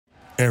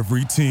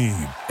Every team,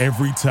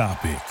 every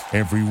topic,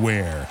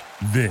 everywhere.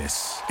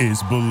 This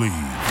is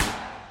Believe.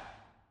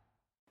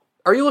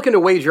 Are you looking to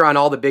wager on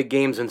all the big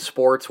games in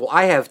sports? Well,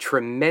 I have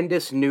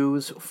tremendous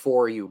news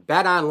for you.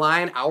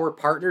 BetOnline, our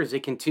partners, they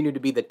continue to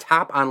be the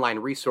top online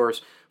resource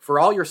for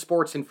all your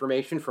sports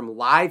information, from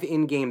live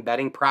in-game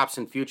betting, props,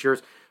 and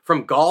futures,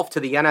 from golf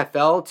to the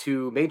NFL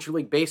to Major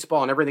League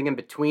Baseball and everything in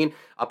between,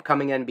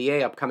 upcoming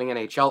NBA, upcoming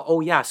NHL. Oh,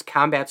 yes,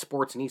 combat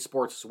sports and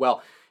esports as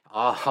well.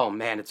 Oh,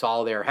 man, it's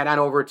all there. Head on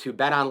over to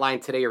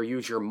BetOnline today or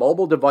use your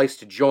mobile device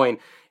to join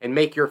and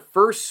make your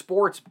first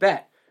sports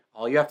bet.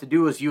 All you have to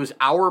do is use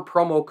our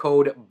promo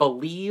code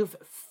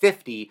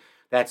BELIEVE50,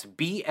 that's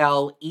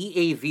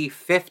BLEAV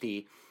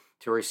 50,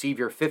 to receive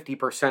your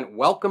 50%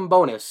 welcome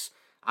bonus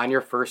on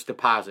your first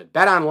deposit.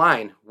 Bet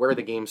online, where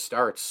the game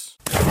starts.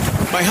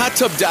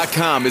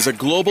 MyHotTub.com is a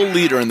global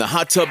leader in the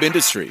hot tub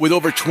industry with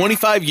over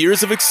 25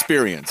 years of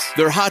experience.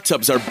 Their hot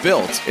tubs are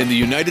built in the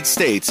United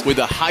States with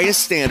the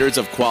highest standards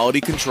of quality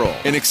control,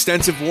 an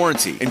extensive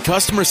warranty, and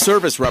customer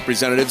service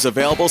representatives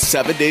available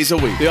 7 days a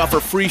week. They offer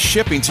free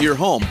shipping to your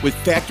home with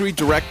factory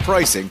direct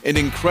pricing and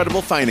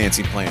incredible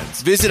financing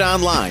plans. Visit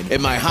online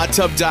at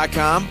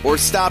MyHotTub.com or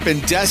stop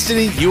in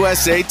Destiny,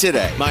 USA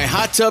today.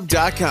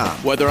 MyHotTub.com.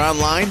 Whether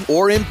online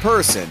or in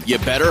person, you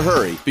better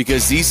hurry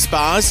because these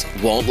spas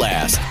won't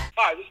last.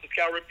 Hi, this is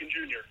Cal Ripken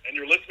Jr., and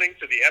you're listening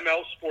to the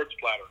ML Sports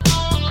Platter.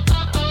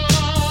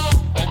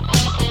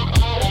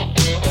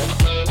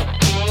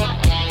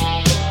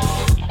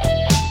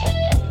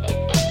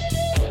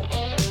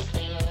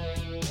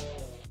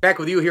 Back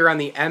with you here on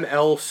the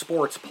ML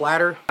Sports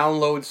Platter.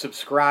 Download,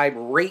 subscribe,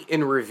 rate,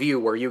 and review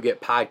where you get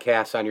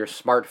podcasts on your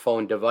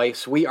smartphone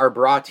device. We are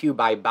brought to you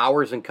by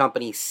Bowers &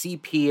 Company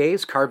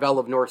CPAs, Carvel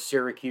of North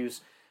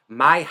Syracuse,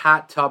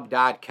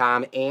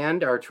 MyHotTub.com,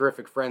 and our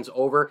terrific friends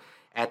over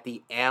at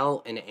the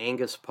Al and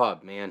Angus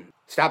Pub, man.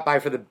 Stop by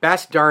for the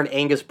best darn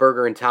Angus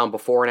burger in town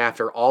before and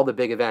after all the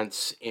big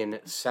events in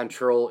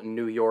central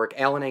New York.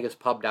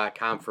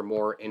 AlanAngusPub.com for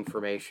more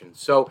information.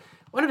 So,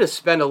 wanted to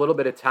spend a little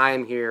bit of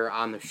time here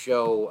on the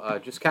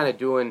show just kind of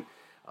doing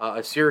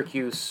a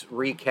Syracuse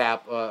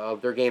recap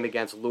of their game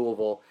against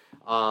Louisville.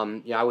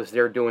 I was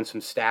there doing some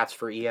stats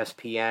for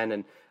ESPN,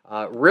 and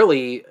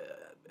really,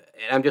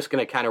 I'm just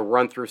going to kind of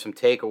run through some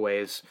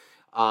takeaways.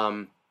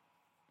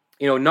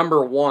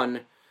 Number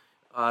one,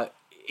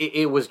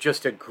 it was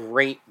just a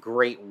great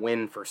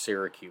win for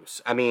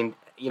Syracuse. I mean,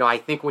 I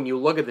think when you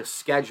look at the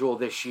schedule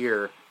this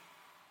year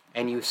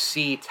and you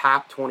see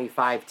top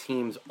 25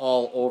 teams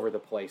all over the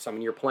place, I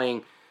mean, you're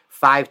playing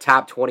 5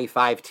 top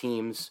 25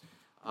 teams,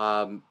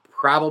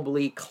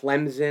 probably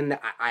Clemson.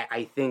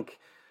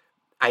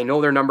 I know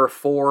they're number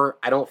 4.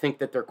 I don't think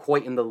that they're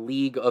quite in the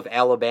league of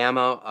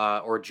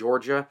Alabama or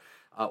Georgia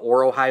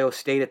or Ohio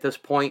State at this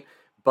point.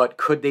 But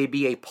could they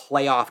be a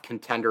playoff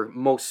contender?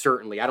 Most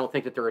certainly. I don't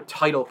think that they're a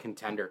title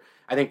contender.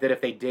 I think that if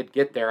they did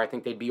get there, I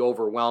think they'd be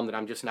overwhelmed, and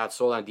I'm just not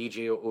sold on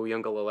DJ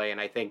Uiagalelei, and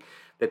I think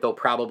that there'll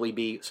probably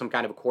be some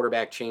kind of a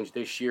quarterback change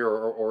this year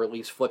or at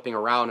least flipping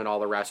around and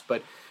all the rest.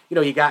 But,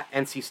 you got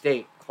NC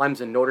State,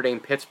 Clemson, Notre Dame,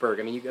 Pittsburgh.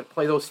 I mean, you got to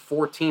play those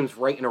 4 teams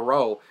right in a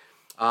row,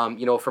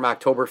 from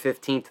October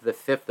 15th to the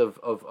 5th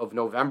of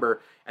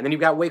November. And then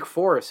you've got Wake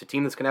Forest, a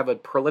team that's going to have a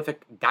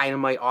prolific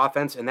dynamite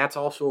offense, and that's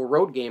also a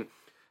road game.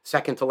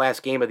 Second to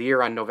last game of the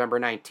year on November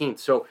 19th.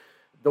 So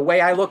the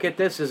way I look at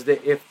this is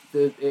that if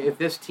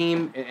this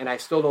team, and I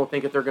still don't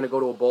think that they're going to go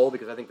to a bowl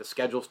because I think the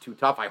schedule's too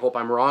tough. I hope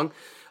I'm wrong.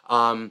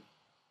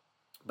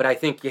 But I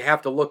think you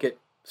have to look at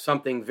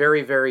something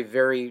very, very,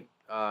 very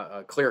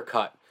clear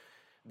cut.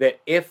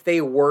 That if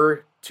they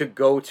were to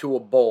go to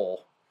a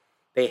bowl,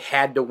 they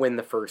had to win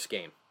the first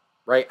game,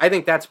 right? I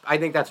think that's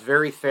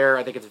very fair.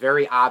 I think it's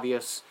very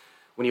obvious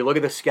when you look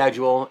at the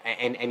schedule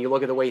and you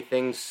look at the way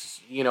things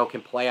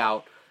can play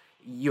out.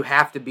 You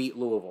have to beat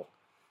Louisville,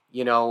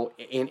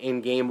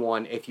 in game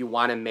 1 if you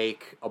want to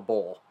make a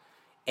bowl.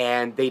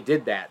 And they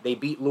did that. They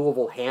beat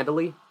Louisville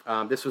handily.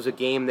 This was a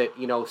game that,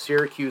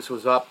 Syracuse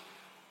was up,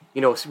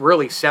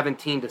 really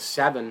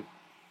 17-7,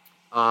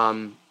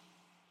 at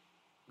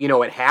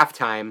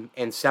halftime,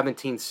 and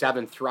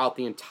 17-7 throughout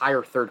the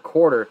entire third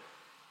quarter.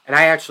 And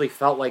I actually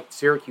felt like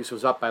Syracuse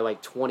was up by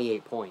like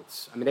 28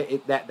 points. I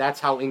mean, that's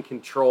how in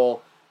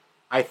control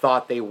I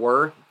thought they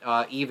were,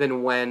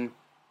 even when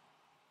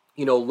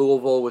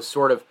Louisville was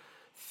sort of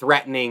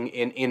threatening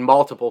in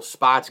multiple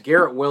spots.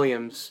 Garrett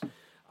Williams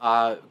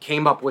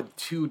came up with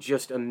 2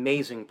 just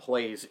amazing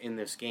plays in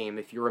this game.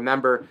 If you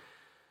remember,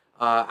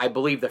 I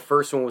believe the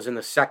first one was in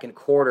the second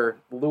quarter.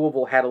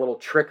 Louisville had a little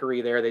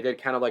trickery there. They did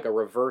kind of like a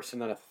reverse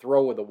and then a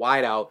throw with a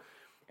wideout,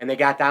 and they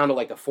got down to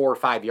like the 4 or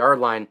 5 yard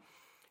line.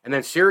 And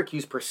then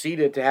Syracuse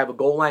proceeded to have a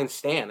goal line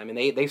stand. I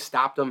mean, they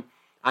stopped them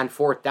on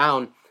 4th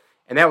down,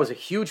 and that was a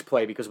huge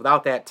play because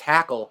without that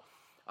tackle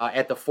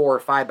at the 4 or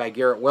 5 by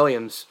Garrett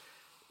Williams,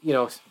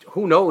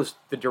 who knows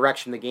the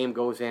direction the game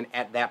goes in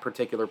at that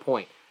particular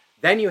point.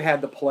 Then you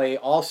had the play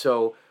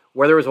also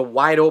where there was a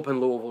wide open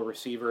Louisville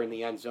receiver in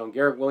the end zone.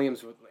 Garrett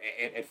Williams,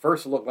 at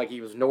first, looked like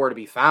he was nowhere to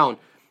be found,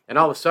 and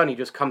all of a sudden he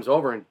just comes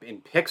over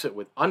and picks it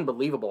with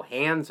unbelievable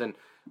hands and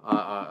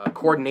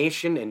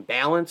coordination and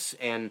balance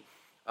and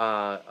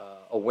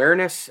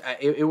awareness.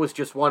 It was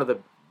just one of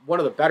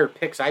the better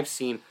picks I've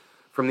seen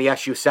from the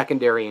SU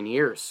secondary in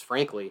years,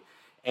 frankly.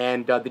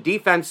 And the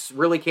defense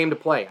really came to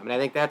play. I mean, I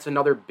think that's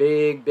another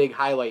big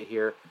highlight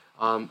here.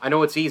 I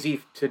know it's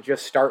easy to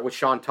just start with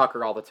Sean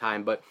Tucker all the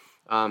time, but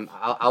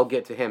I'll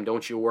get to him.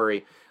 Don't you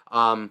worry.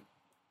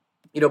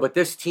 But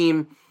this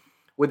team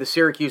with the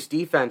Syracuse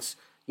defense,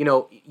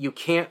 you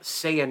can't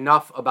say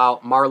enough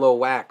about Marlowe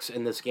Wax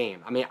in this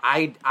game. I mean,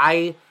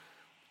 I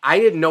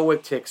didn't know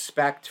what to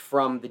expect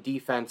from the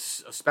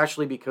defense,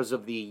 especially because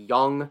of the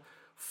young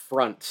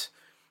front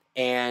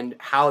and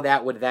how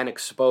that would then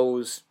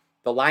expose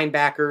the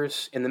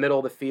linebackers in the middle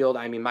of the field.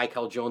 I mean,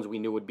 Michael Jones we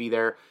knew would be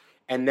there.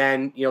 And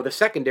then, the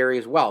secondary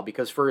as well,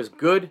 because for as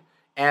good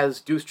as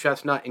Deuce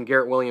Chestnut and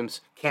Garrett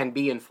Williams can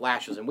be in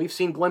flashes, and we've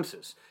seen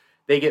glimpses,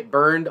 they get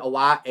burned a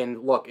lot.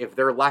 And look, if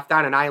they're left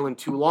on an island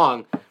too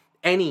long,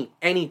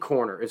 any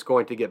corner is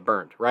going to get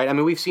burned, right? I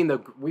mean, we've seen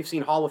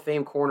Hall of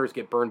Fame corners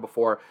get burned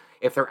before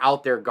if they're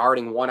out there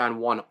guarding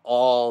one-on-one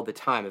all the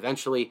time.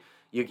 Eventually,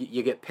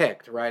 you get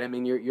picked, right? I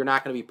mean, you're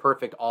not going to be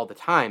perfect all the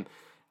time.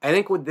 I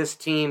think with this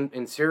team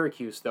in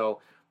Syracuse,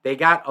 though, they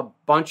got a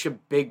bunch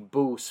of big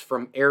boosts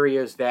from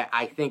areas that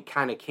I think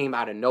kind of came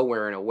out of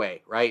nowhere in a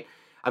way, right?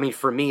 I mean,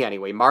 for me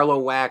anyway, Marlowe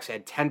Wax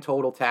had 10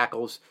 total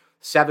tackles,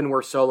 7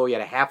 were solo. He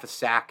had a half a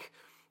sack,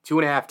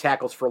 2.5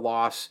 tackles for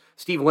loss.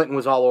 Steve Linton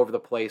was all over the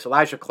place.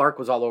 Elijah Clark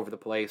was all over the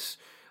place.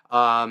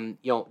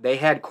 They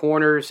had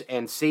corners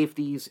and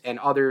safeties and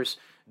others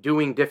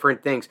doing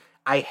different things.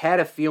 I had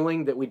a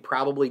feeling that we'd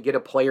probably get a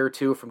play or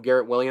two from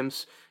Garrett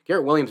Williams.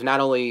 Garrett Williams not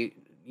only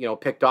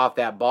picked off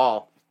that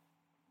ball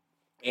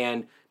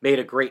and made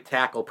a great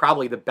tackle,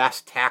 probably the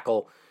best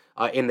tackle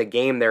in the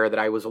game there that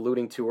I was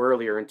alluding to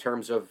earlier in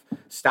terms of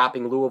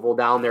stopping Louisville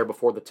down there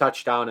before the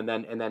touchdown, and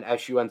then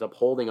SU ends up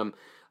holding him.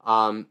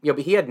 But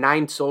he had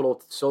 9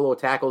 solo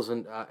tackles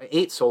and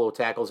 8 solo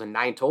tackles and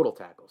 9 total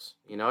tackles.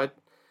 He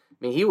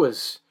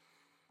was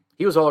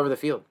all over the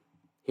field.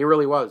 He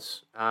really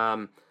was.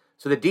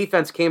 So the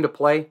defense came to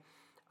play.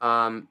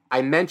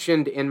 I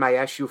mentioned in my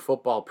SU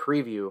football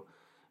preview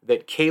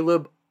that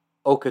Caleb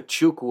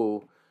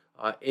Okechukwu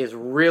is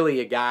really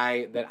a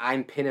guy that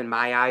I'm pinning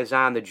my eyes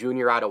on, the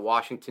junior out of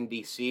Washington,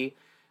 D.C.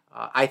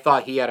 I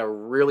thought he had a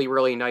really,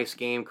 really nice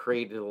game,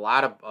 created a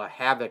lot of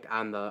havoc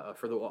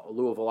for the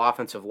Louisville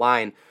offensive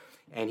line,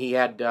 and he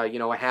had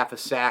a half a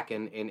sack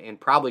and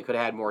probably could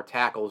have had more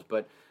tackles,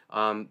 but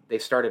they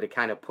started to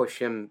kind of push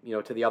him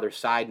to the other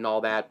side and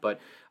all that.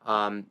 But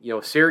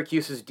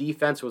Syracuse's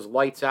defense was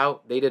lights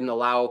out. They didn't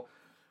allow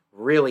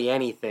really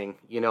anything.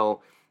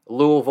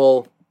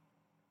 Louisville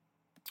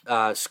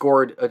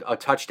scored a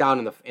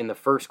touchdown in the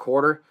first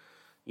quarter,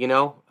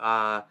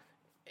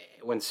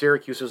 when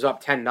Syracuse was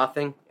up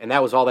 10-0, and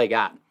that was all they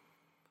got.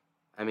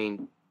 I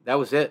mean, that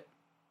was it.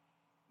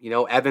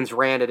 Evans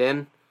ran it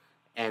in,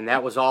 and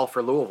that was all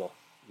for Louisville.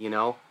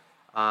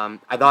 I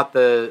thought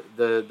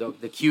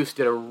the Cuse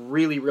did a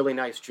really, really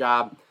nice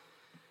job,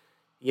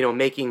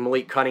 making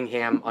Malik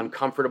Cunningham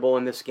uncomfortable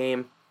in this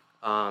game.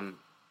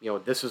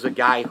 This is a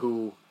guy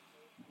who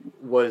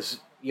was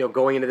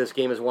going into this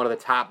game as one of the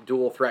top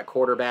dual threat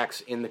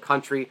quarterbacks in the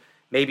country,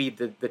 maybe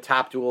the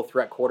top dual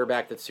threat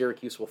quarterback that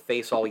Syracuse will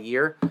face all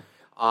year.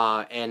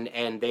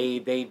 And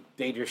they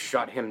just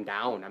shut him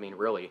down. I mean,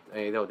 really,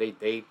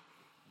 they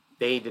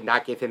did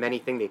not give him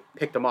anything. They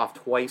picked him off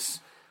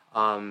twice.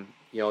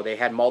 They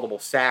had multiple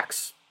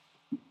sacks.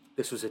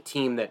 This was a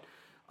team that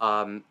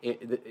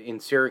in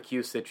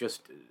Syracuse that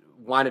just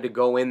wanted to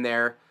go in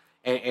there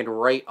and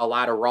right a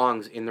lot of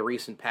wrongs in the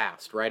recent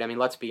past, right? I mean,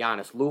 let's be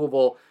honest.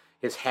 Louisville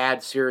has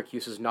had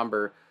Syracuse's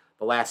number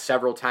the last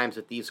several times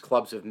that these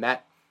clubs have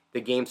met. The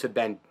games have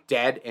been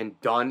dead and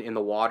done in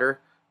the water,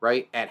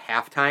 right, at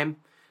halftime.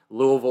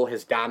 Louisville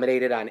has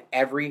dominated on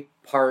every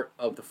part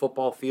of the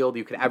football field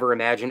you could ever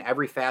imagine,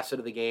 every facet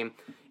of the game.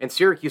 And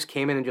Syracuse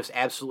came in and just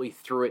absolutely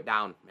threw it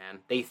down, man.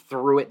 They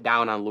threw it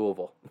down on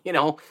Louisville,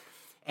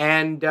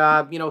 And,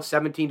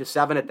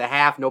 17-7 at the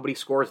half. Nobody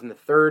scores in the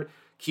third.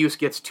 Cuse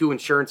gets 2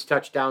 insurance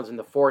touchdowns in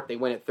the fourth. They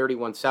win at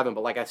 31-7.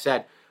 But like I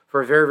said,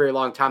 for a very, very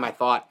long time, I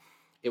thought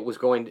it was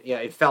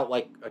it felt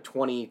like a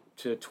 20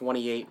 to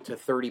 28 to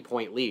 30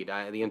 point lead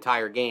the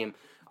entire game.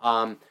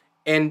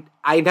 And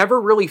I never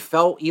really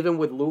felt, even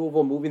with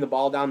Louisville moving the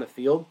ball down the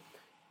field,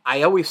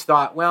 I always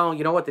thought, well,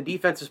 you know what, the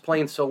defense is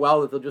playing so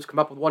well that they'll just come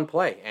up with one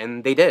play.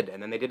 And they did,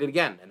 and then they did it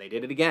again, and they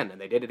did it again, and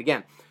they did it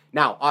again.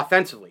 Now,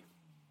 offensively,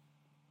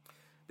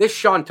 this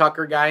Sean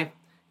Tucker guy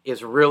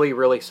is really,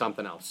 really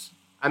something else.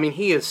 I mean,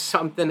 he is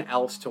something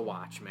else to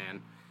watch,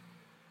 man.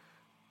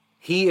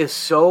 He is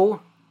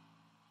so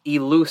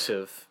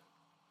elusive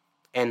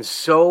and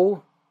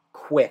so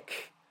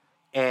quick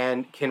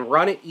and can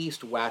run it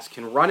east-west,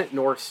 can run it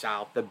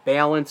north-south, the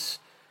balance,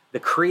 the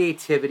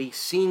creativity,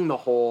 seeing the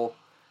hole,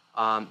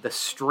 the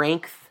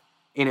strength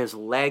in his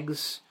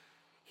legs.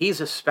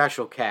 He's a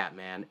special cat,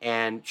 man.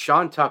 And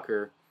Sean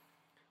Tucker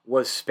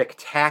was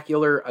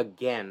spectacular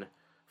again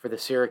for the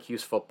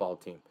Syracuse football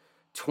team.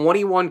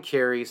 21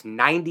 carries,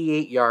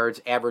 98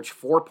 yards, averaged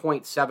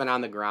 4.7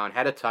 on the ground,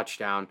 had a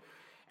touchdown.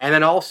 And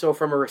then also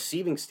from a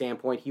receiving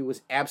standpoint, he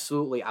was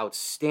absolutely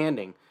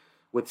outstanding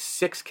with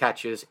 6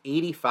 catches,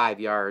 85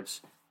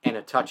 yards, and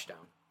a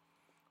touchdown.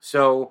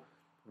 So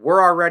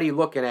we're already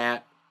looking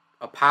at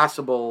a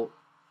possible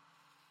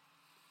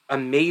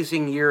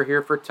amazing year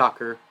here for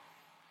Tucker.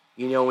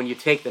 You know, when you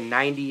take the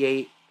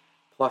 98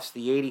 plus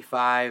the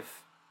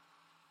 85,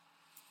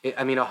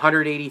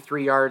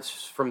 183 yards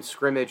from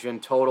scrimmage in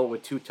total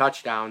with 2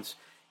 touchdowns.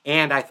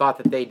 And I thought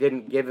that they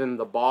didn't give him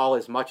the ball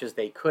as much as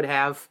they could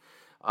have.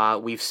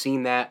 We've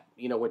seen that,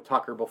 with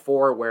Tucker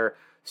before, where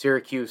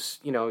Syracuse,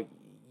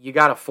 you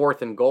got a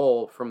 4th and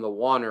goal from the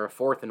 1 or a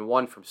 4th and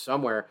 1 from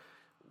somewhere.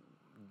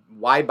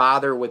 Why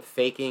bother with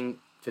faking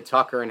to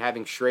Tucker and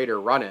having Schrader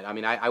run it? I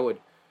mean, I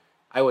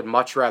would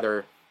much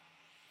rather,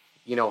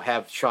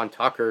 have Sean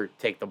Tucker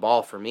take the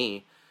ball for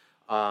me.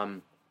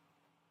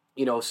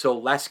 So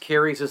less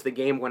carries as the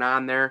game went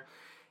on there.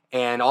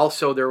 And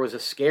also there was a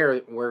scare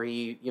where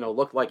he,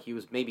 looked like he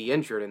was maybe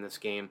injured in this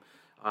game.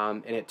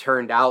 And it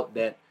turned out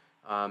that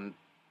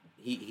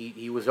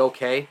he was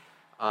okay.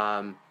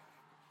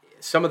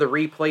 Some of the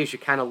replays, you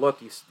kind of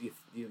look,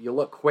 you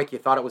look quick, you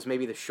thought it was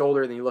maybe the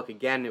shoulder, then you look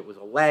again, it was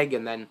a leg,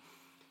 and then,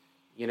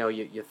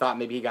 you thought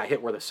maybe he got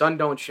hit where the sun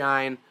don't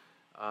shine.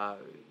 So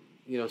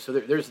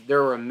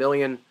there were a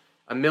million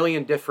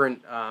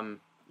different,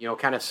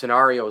 kind of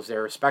scenarios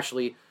there,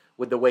 especially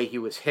with the way he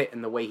was hit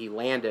and the way he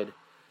landed.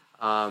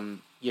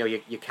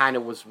 You kind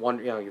of was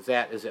wondering, is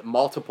it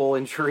multiple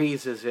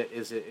injuries? Is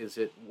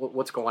it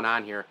what's going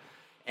on here?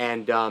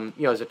 And,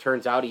 as it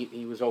turns out,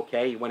 he was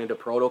okay. He went into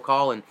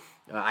protocol, and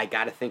I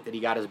got to think that he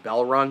got his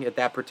bell rung at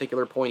that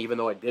particular point, even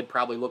though it did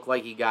probably look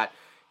like he got,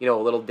 a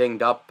little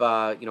dinged up,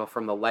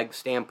 from the leg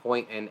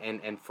standpoint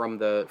and from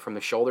the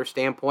shoulder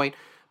standpoint.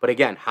 But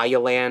again, how you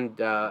land,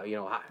 how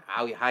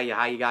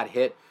you got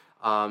hit,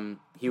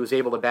 he was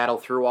able to battle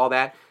through all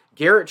that.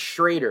 Garrett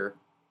Schrader,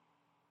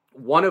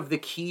 one of the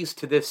keys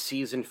to this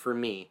season for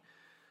me,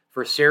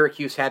 for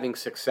Syracuse having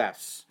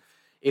success,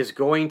 is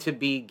going to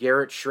be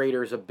Garrett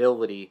Schrader's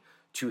ability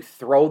to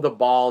throw the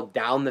ball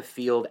down the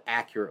field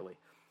accurately.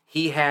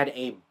 He had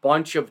a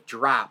bunch of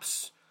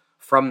drops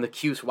from the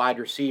Cuse wide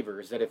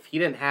receivers that if he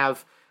didn't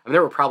have,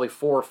 there were probably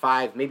 4 or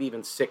 5, maybe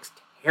even 6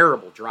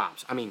 terrible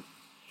drops.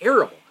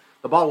 Terrible.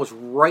 The ball was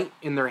right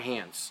in their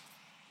hands.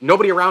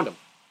 Nobody around him,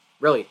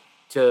 really,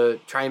 to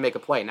try and make a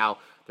play. Now,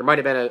 there might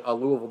have been a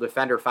Louisville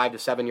defender 5 to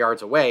 7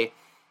 yards away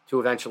to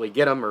eventually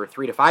get him, or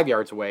 3 to 5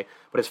 yards away.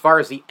 But as far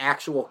as the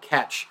actual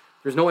catch,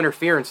 there's no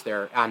interference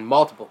there on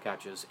multiple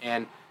catches.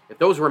 And if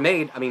those were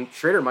made,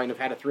 Schrader might have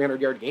had a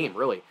 300-yard game,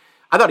 really.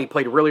 I thought he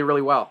played really,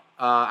 really well.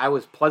 I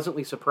was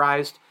pleasantly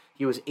surprised.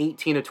 He was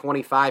 18 to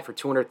 25 for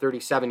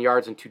 237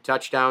 yards and 2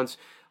 touchdowns.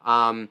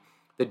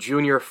 The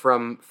junior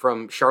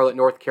from Charlotte,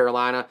 North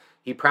Carolina,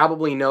 he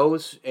probably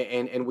knows,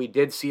 and we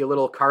did see a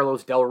little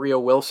Carlos Del Rio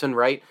Wilson,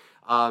 right?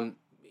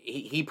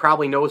 He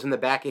probably knows in the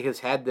back of his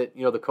head that,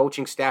 the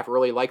coaching staff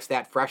really likes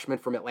that freshman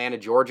from Atlanta,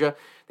 Georgia.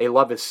 They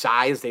love his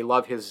size. They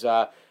love his,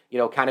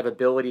 kind of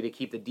ability to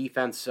keep the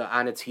defense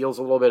on its heels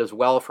a little bit as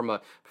well from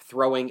a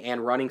throwing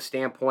and running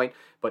standpoint.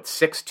 But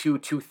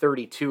 6'2",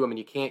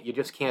 232, you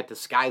just can't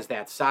disguise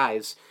that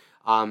size,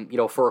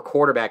 for a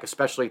quarterback,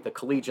 especially at the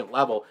collegiate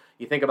level.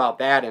 You think about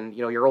that, and,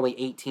 you're only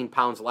 18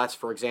 pounds less,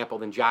 for example,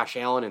 than Josh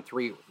Allen and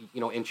 3,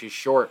 inches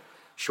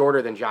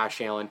shorter than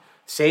Josh Allen.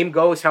 Same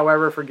goes,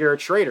 however, for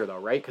Garrett Schrader, though,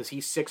 right? Because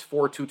he's 6'4",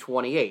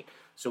 228.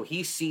 So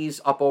he sees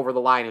up over the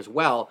line as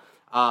well.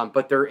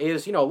 But there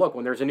is, look,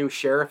 when there's a new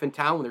sheriff in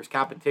town, when there's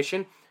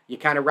competition, you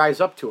kind of rise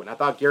up to it. And I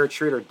thought Garrett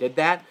Schrader did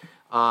that.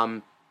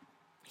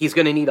 He's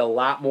going to need a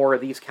lot more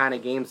of these kind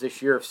of games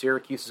this year if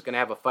Syracuse is going to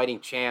have a fighting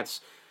chance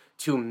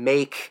to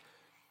make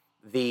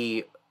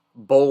the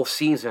bowl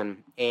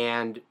season.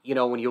 And,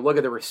 when you look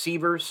at the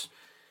receivers,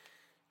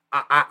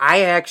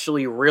 I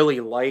actually really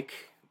like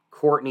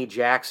Courtney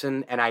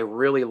Jackson, and I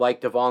really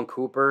like Devon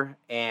Cooper,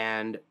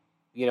 and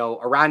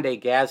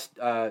Arande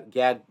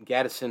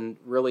Gaddison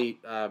really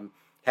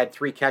had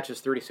 3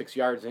 catches, 36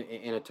 yards,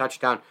 and a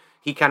touchdown.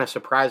 He kind of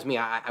surprised me.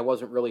 I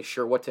wasn't really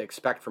sure what to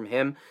expect from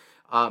him,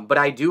 but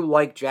I do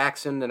like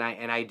Jackson, and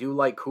I do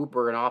like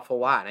Cooper an awful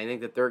lot. I think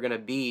that they're going to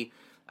be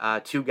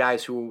 2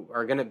 guys who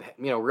are going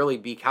to really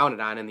be counted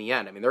on in the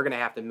end. They're going to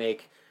have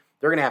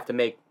to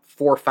make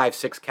 4, 5,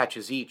 6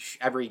 catches each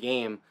every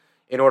game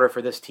in order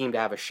for this team to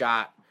have a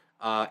shot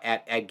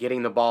at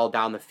getting the ball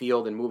down the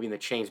field and moving the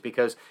chains,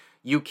 because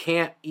you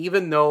can't,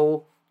 even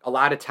though a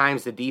lot of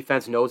times the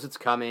defense knows it's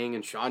coming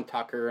and Sean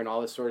Tucker and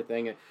all this sort of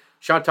thing, and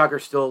Sean Tucker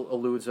still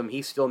eludes them.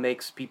 He still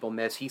makes people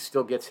miss. He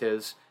still gets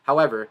his.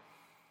 However,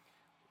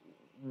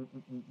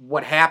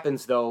 what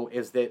happens, though,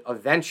 is that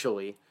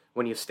eventually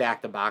when you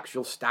stack the box,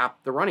 you'll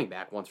stop the running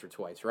back once or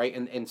twice, right?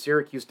 And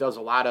Syracuse does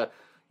a lot of,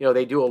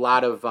 they do a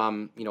lot of,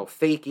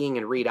 faking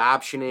and read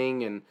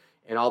optioning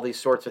and all these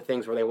sorts of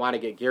things where they want to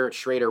get Garrett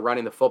Schrader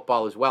running the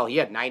football as well. He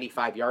had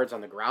 95 yards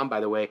on the ground, by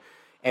the way,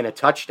 and a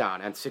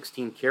touchdown on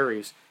 16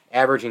 carries,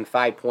 averaging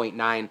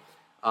 5.9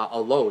 a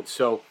load.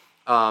 So,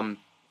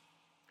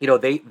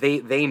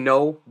 they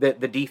know that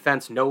the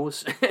defense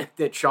knows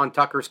that Sean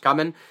Tucker's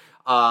coming.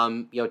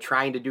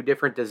 Trying to do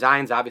different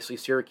designs. Obviously,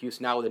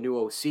 Syracuse now with a new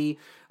OC.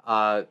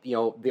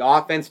 The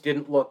offense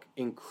didn't look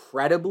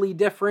incredibly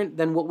different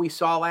than what we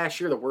saw last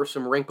year. There were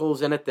some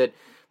wrinkles in it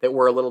that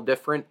were a little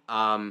different.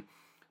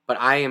 But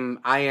I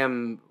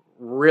am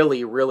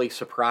really, really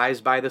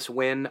surprised by this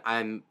win.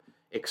 I'm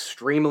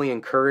extremely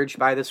encouraged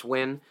by this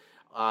win.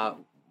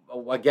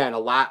 Again,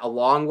 a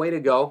long way to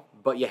go,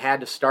 but you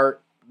had to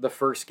start the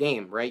first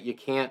game, right? You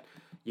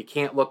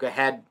can't look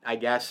ahead, I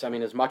guess. I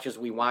mean, as much as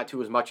we want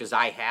to, as much as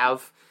I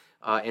have,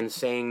 in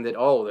saying that,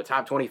 the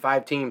top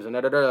 25 teams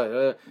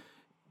and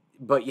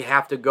but you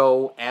have to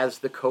go, as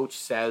the coach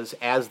says,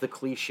 as the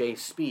cliche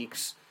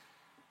speaks,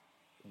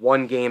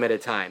 one game at a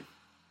time,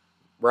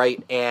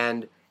 right?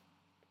 And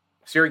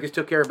Syracuse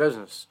took care of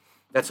business.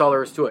 That's all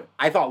there is to it.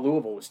 I thought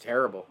Louisville was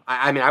terrible.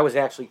 I mean, I was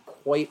actually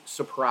quite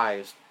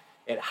surprised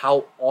at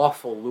how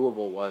awful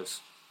Louisville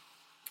was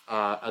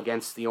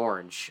against the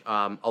Orange.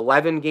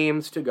 11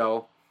 games to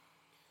go.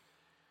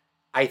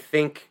 I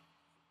think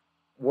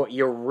what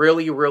you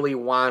really, really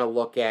want to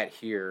look at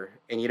here,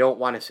 and you don't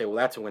want to say, well,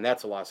 that's a win,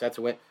 that's a loss, that's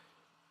a win,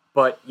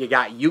 but you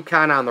got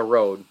UConn on the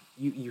road.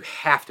 You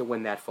have to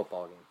win that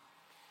football game.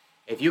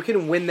 If you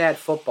can win that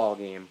football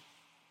game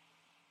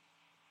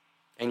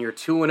and you're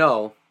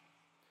 2-0,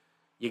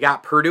 you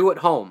got Purdue at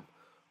home.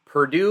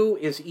 Purdue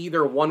is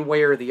either one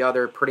way or the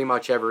other pretty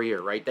much every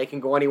year, right? They can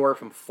go anywhere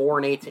from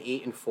 4-8 to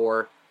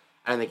 8-4.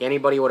 I don't think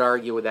anybody would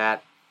argue with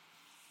that.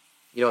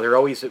 They're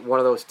always one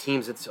of those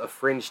teams that's a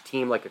fringe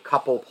team, like a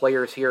couple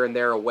players here and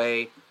there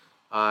away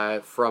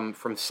from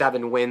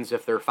 7 wins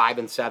if they're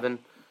 5-7,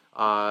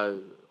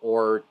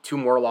 or 2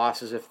 more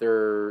losses if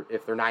they're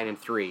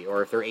 9-3,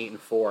 or if they're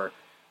 8-4.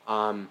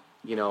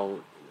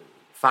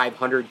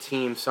 500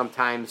 teams.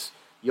 Sometimes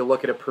you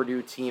look at a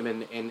Purdue team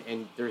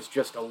and there's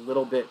just a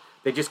little bit.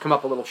 They just come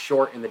up a little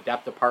short in the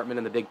depth department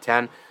in the Big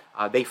Ten.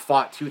 They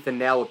fought tooth and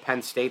nail with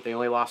Penn State. They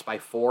only lost by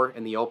 4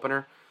 in the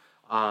opener.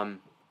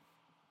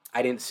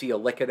 I didn't see a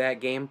lick of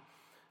that game,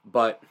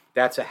 but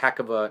that's a heck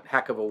of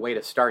a way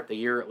to start the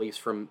year, at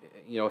least from,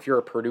 if you're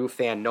a Purdue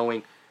fan,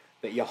 knowing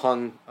that you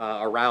hung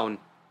around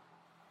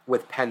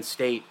with Penn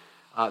State.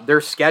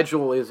 Their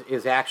schedule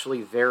is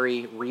actually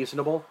very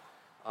reasonable.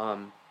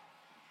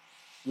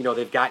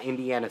 They've got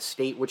Indiana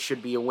State, which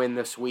should be a win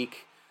this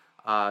week.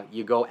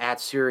 You go at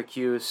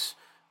Syracuse,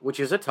 which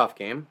is a tough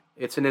game.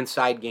 It's an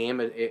inside game.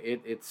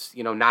 It's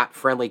not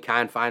friendly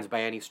confines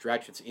by any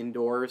stretch. It's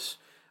indoors.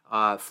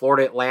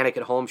 Florida Atlantic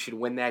at home should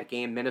win that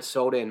game.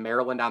 Minnesota and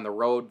Maryland on the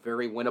road,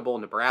 very winnable.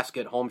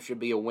 Nebraska at home should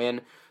be a win.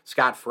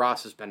 Scott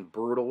Frost has been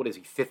brutal. What is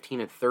he,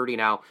 15-30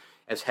 now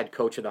as head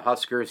coach of the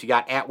Huskers? You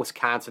got at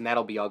Wisconsin,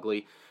 that'll be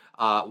ugly.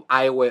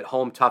 Iowa at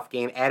home, tough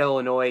game. At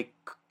Illinois,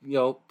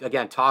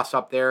 again, toss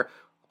up there.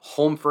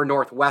 Home for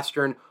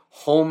Northwestern,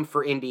 home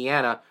for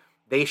Indiana.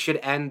 They should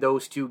end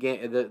those 2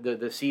 games,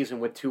 the season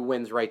with 2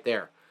 wins right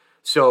there.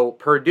 So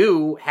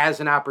Purdue has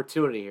an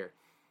opportunity here.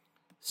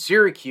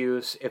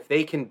 Syracuse, if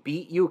they can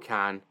beat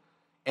UConn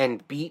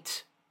and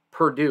beat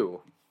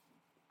Purdue,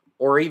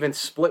 or even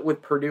split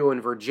with Purdue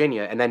and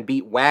Virginia and then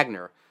beat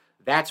Wagner,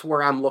 that's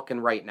where I'm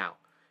looking right now.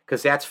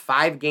 Because that's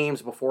 5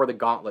 games before the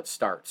gauntlet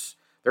starts.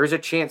 There's a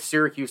chance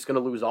Syracuse is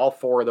going to lose all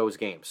 4 of those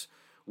games.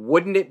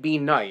 Wouldn't it be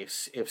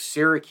nice if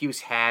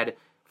Syracuse had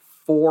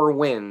 4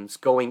 wins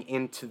going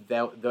into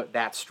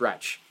that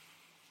stretch?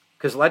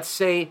 Because let's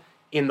say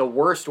in the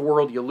worst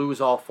world you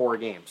lose all 4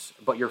 games,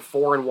 but you're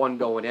 4-1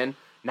 going in.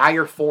 Now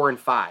you're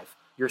 4-5.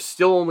 You're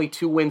still only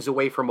 2 wins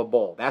away from a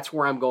bowl. That's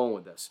where I'm going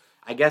with this.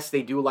 I guess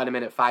they do let them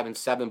in at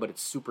 5-7, but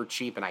it's super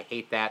cheap, and I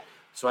hate that,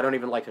 so I don't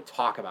even like to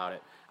talk about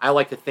it. I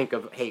like to think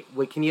of, hey,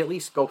 can you at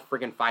least go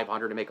friggin'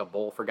 500 to make a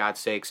bowl, for God's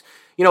sakes?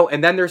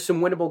 And then there's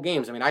some winnable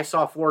games. I mean, I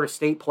saw Florida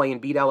State play and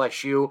beat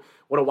LSU.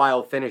 What a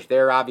wild finish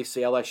there.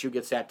 Obviously, LSU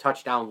gets that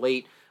touchdown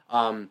late.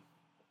 And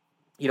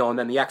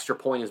then the extra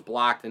point is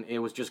blocked, and it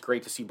was just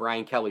great to see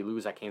Brian Kelly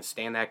lose. I can't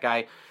stand that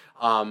guy.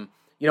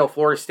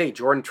 Florida State,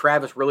 Jordan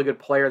Travis, really good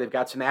player. They've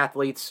got some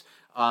athletes.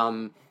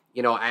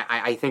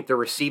 I think the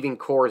receiving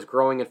core is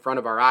growing in front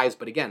of our eyes.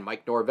 But again,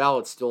 Mike Norvell,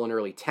 it's still an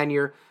early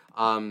tenure.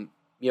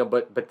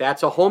 But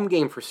that's a home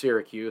game for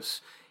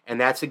Syracuse,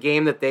 and that's a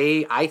game that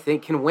I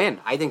think can win.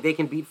 I think they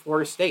can beat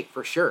Florida State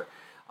for sure.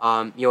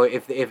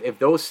 If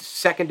those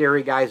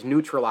secondary guys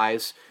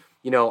neutralize,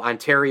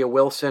 Ontario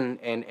Wilson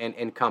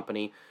and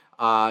company,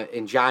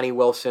 and Johnny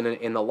Wilson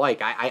and the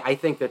like, I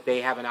think that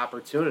they have an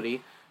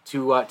opportunity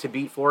to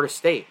beat Florida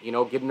State.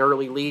 Get an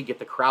early lead, get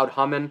the crowd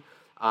humming,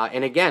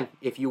 and again,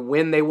 if you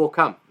win, they will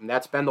come. And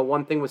that's been the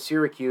one thing with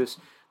Syracuse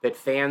that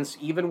fans,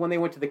 even when they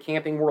went to the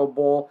Camping World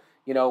Bowl,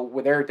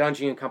 with Eric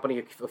Dungey and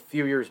company a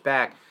few years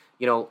back,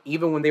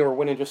 even when they were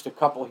winning just a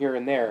couple here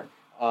and there,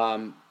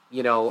 and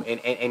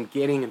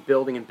getting and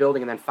building,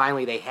 and then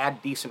finally they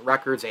had decent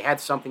records, they had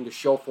something to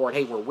show for it.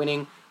 Hey, we're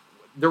winning.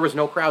 There was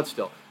no crowd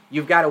still.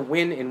 You've got to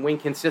win and win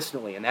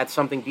consistently, and that's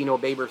something Dino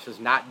Babers has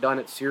not done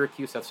at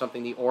Syracuse. That's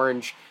something the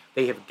Orange,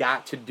 they have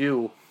got to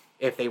do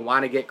if they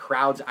want to get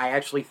crowds. I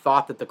actually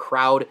thought that the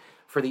crowd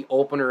for the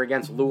opener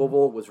against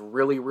Louisville was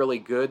really, really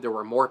good. There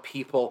were more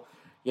people,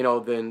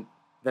 than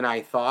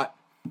I thought.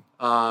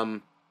 I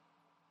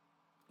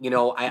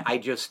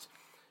just,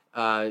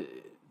 and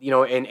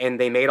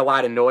they made a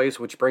lot of noise,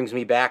 which brings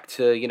me back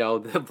to,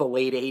 the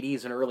late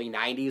 80s and early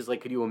 90s.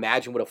 Like, could you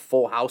imagine what a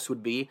full house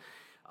would be?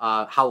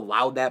 How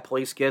loud that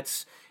place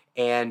gets.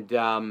 And,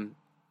 I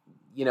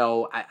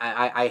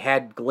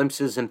had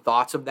glimpses and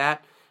thoughts of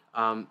that.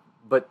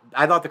 But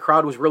I thought the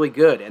crowd was really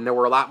good, and there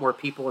were a lot more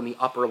people in the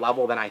upper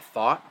level than I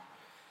thought.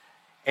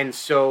 And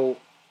so,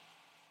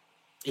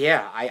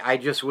 yeah, I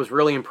just was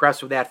really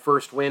impressed with that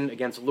first win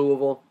against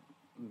Louisville.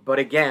 But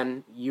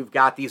again, you've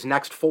got these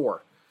next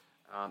 4.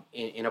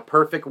 In a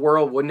perfect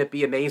world, wouldn't it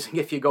be amazing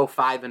if you go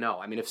 5-0?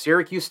 I mean, if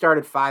Syracuse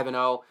started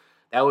 5-0,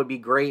 that would be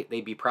great.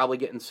 They'd be probably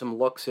getting some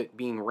looks at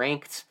being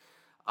ranked.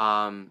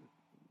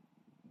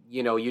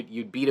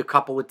 You'd beat a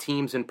couple of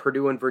teams in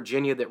Purdue and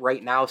Virginia that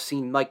right now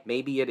seem like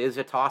maybe it is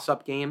a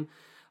toss-up game.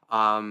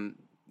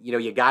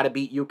 You got to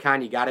beat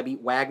UConn, you got to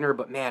beat Wagner.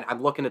 But, man,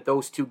 I'm looking at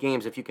those 2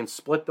 games. If you can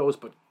split those,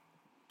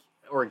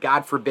 or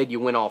God forbid you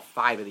win all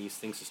 5 of these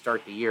things to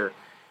start the year,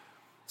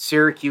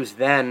 Syracuse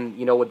then,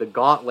 with the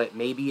gauntlet,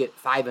 maybe at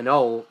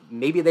 5-0,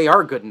 maybe they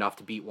are good enough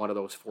to beat one of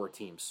those 4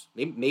 teams.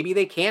 Maybe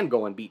they can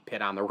go and beat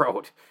Pitt on the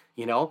road.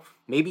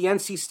 Maybe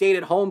NC State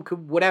at home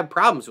would have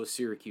problems with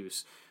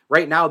Syracuse.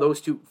 Right now,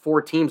 those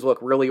 4 teams look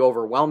really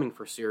overwhelming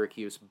for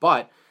Syracuse,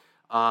 but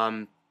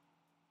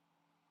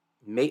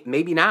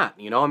maybe not.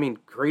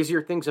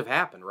 Crazier things have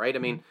happened, right? I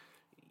mean,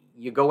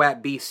 you go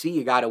at BC,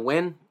 you got to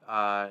win.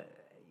 At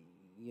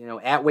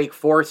Wake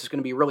Forest is going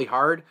to be really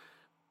hard.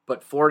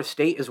 But Florida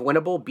State is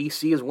winnable.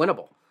 BC is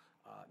winnable.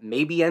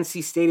 Maybe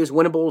NC State is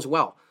winnable as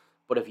well.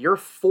 But if you're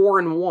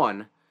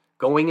 4-1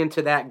 going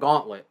into that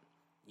gauntlet,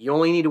 you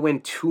only need to win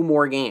 2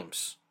 more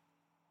games,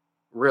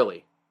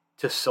 really,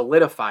 to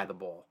solidify the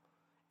bowl.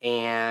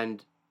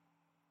 And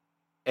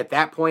at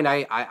that point,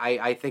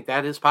 I think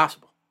that is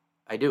possible.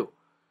 I do.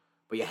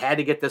 But you had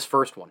to get this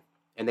first one.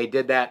 And they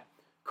did that.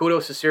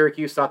 Kudos to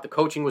Syracuse. Thought the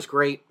coaching was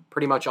great,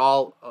 pretty much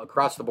all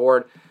across the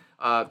board.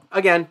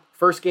 Again,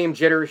 first game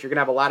jitters. You're going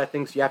to have a lot of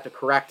things you have to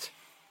correct.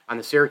 On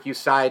the Syracuse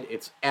side,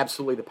 it's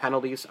absolutely the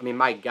penalties. I mean,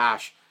 my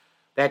gosh,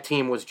 that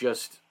team was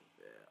just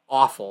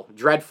awful,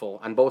 dreadful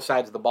on both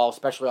sides of the ball,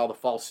 especially all the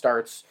false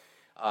starts,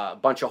 a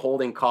bunch of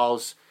holding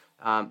calls.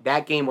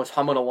 That game was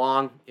humming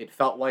along, it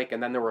felt like,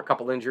 and then there were a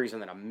couple injuries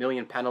and then a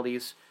million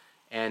penalties.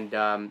 And,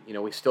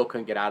 we still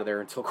couldn't get out of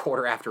there until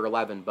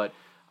 11:15. But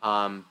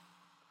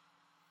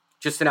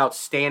just an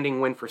outstanding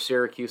win for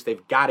Syracuse.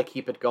 They've got to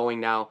keep it going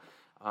now.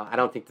 I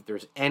don't think that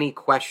there's any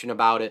question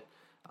about it.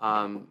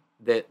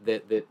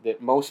 That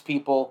most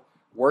people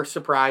were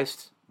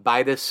surprised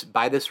by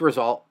this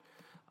result.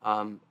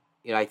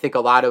 I think a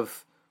lot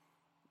of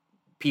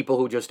people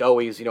who just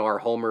always are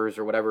homers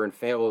or whatever and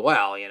fail.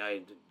 Well,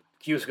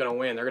 Q's going to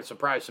win. They're going to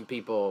surprise some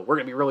people. We're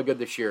going to be really good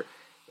this year.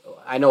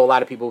 I know a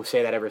lot of people who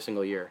say that every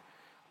single year.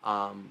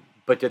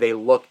 But do they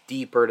look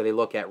deeper? Do they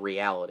look at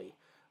reality?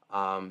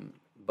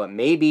 But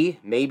maybe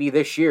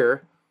this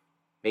year.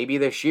 Maybe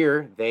this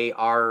year they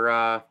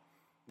are,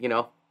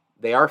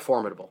 they are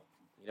formidable,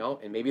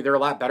 and maybe they're a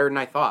lot better than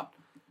I thought.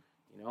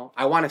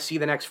 I want to see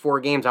the next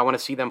 4 games. I want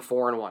to see them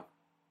 4-1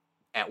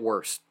 at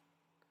worst.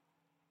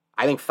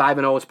 I think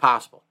 5-0 is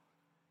possible.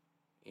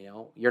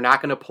 You're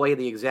not going to play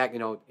the exact,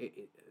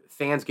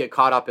 fans get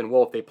caught up in,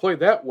 well, if they play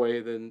that way,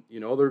 then, they're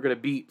going to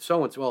beat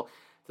so-and-so. Well,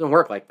 it doesn't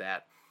work like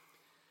that.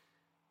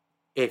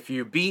 If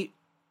you beat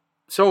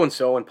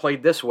so-and-so and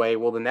played this way,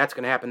 well, then that's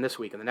going to happen this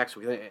week and the next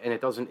week. And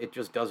it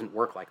just doesn't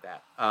work like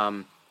that.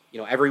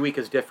 Every week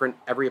is different.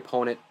 Every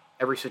opponent,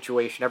 every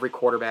situation, every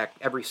quarterback,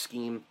 every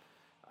scheme,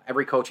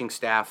 every coaching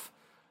staff.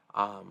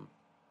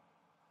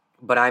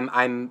 But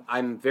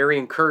I'm very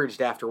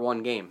encouraged after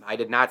one game. I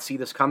did not see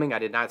this coming. I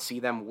did not see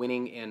them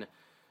winning in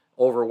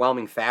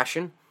overwhelming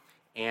fashion.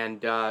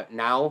 And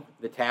now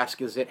the task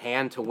is at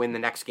hand to win the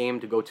next game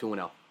to go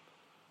 2-0.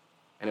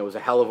 And it was a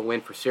hell of a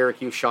win for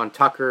Syracuse. Sean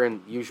Tucker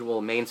and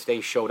usual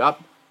mainstays showed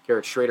up.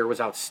 Garrett Schrader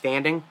was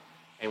outstanding.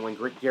 And when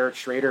Garrett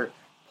Schrader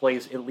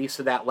plays at least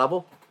at that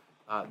level,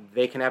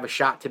 they can have a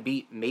shot to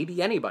beat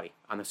maybe anybody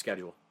on the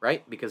schedule,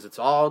 right? Because it's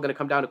all going to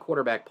come down to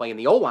quarterback play. And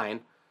the O-line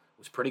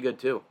was pretty good,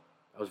 too.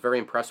 I was very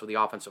impressed with the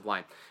offensive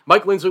line.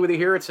 Mike Lindsley with you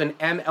here. It's an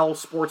ML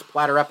Sports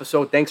Platter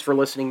episode. Thanks for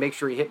listening. Make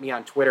sure you hit me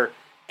on Twitter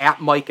at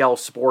Mike L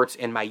Sports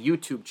and my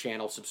YouTube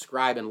channel.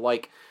 Subscribe and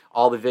like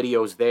all the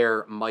videos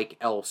there, Mike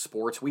L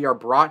Sports. We are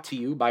brought to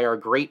you by our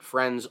great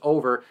friends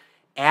over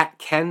at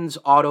Ken's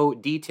Auto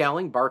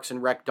Detailing, Barks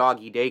and Rec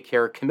Doggy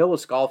Daycare,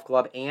 Camillus Golf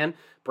Club, and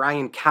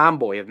Brian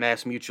Comboy of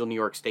Mass Mutual New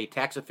York State.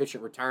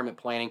 Tax-efficient retirement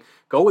planning.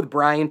 Go with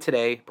Brian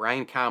today.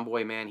 Brian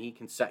Comboy, man, he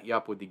can set you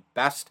up with the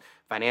best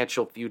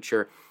financial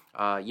future.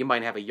 You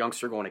might have a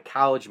youngster going to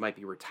college. You might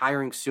be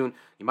retiring soon.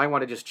 You might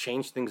want to just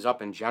change things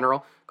up in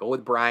general. Go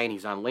with Brian.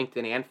 He's on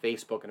LinkedIn and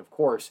Facebook. And, of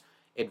course,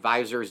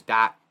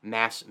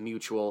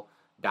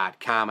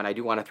 advisors.massmutual.com. And I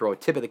do want to throw a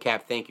tip of the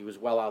cap thank you as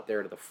well out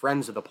there to the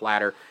friends of the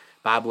Platter,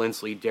 Bob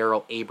Lindsley,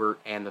 Daryl Abert,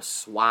 and the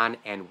Swan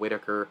and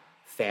Whitaker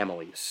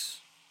families.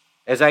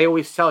 as I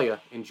always tell you,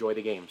 enjoy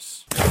the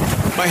games.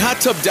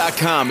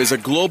 MyHotTub.com is a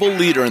global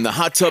leader in the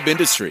hot tub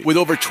industry with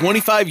over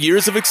 25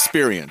 years of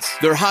experience.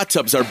 Their hot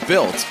tubs are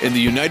built in the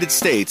United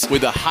States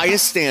with the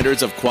highest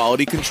standards of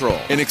quality control,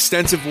 an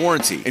extensive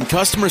warranty, and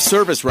customer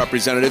service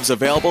representatives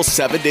available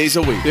 7 days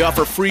a week. They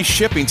offer free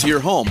shipping to your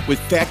home with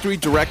factory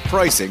direct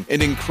pricing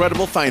and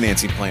incredible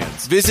financing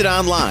plans. Visit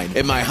online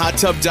at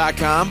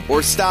MyHotTub.com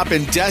or stop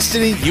in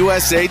Destiny,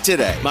 USA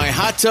today.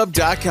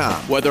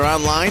 MyHotTub.com. Whether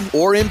online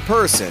or in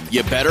person,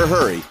 you better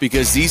hurry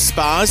because these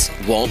spas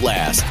won't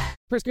last.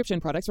 Prescription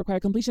products require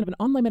completion of an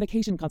online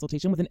medication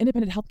consultation with an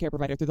independent healthcare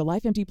provider through the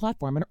LifeMD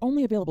platform and are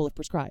only available if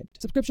prescribed.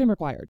 Subscription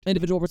required.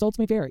 Individual results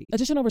may vary.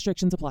 Additional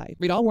restrictions apply.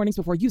 Read all warnings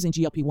before using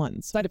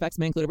GLP-1s. Side effects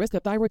may include a risk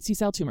of thyroid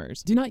C-cell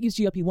tumors. Do not use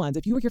GLP-1s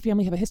if you or your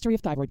family have a history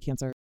of thyroid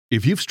cancer.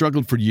 If you've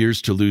struggled for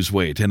years to lose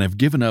weight and have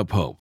given up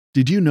hope,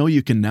 did you know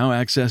you can now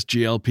access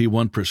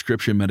GLP-1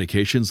 prescription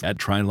medications at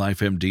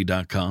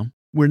TryLifeMD.com?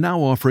 We're now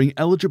offering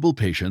eligible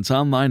patients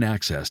online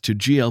access to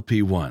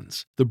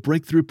GLP-1s, the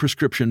breakthrough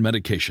prescription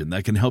medication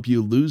that can help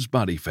you lose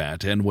body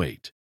fat and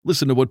weight.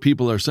 Listen to what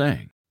people are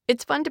saying.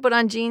 It's fun to put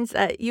on jeans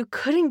that you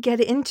couldn't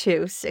get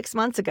into 6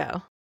 months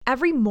ago.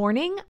 Every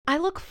morning, I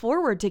look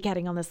forward to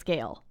getting on the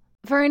scale.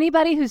 For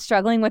anybody who's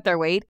struggling with their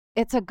weight,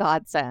 it's a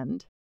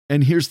godsend.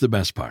 And here's the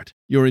best part.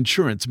 Your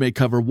insurance may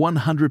cover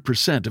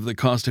 100% of the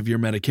cost of your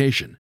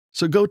medication.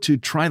 So go to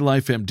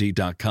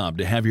TryLifeMD.com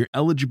to have your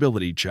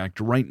eligibility checked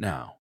right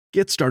now.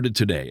 Get started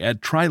today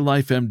at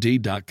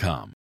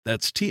TryLifeMD.com.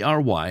 That's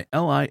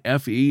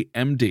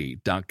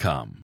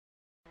TryLifeMD.com.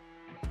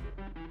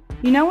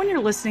 You know when you're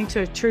listening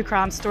to a true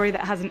crime story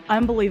that has an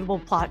unbelievable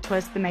plot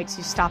twist that makes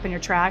you stop in your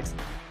tracks?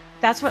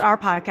 That's what our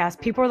podcast,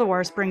 People Are the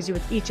Worst, brings you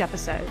with each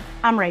episode.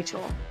 I'm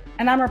Rachel.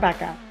 And I'm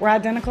Rebecca. We're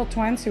identical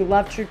twins who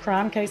love true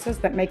crime cases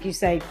that make you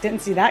say,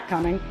 didn't see that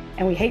coming,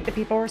 and we hate the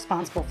people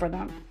responsible for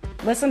them.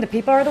 Listen to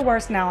People Are the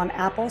Worst now on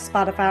Apple,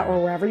 Spotify,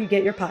 or wherever you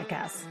get your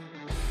podcasts.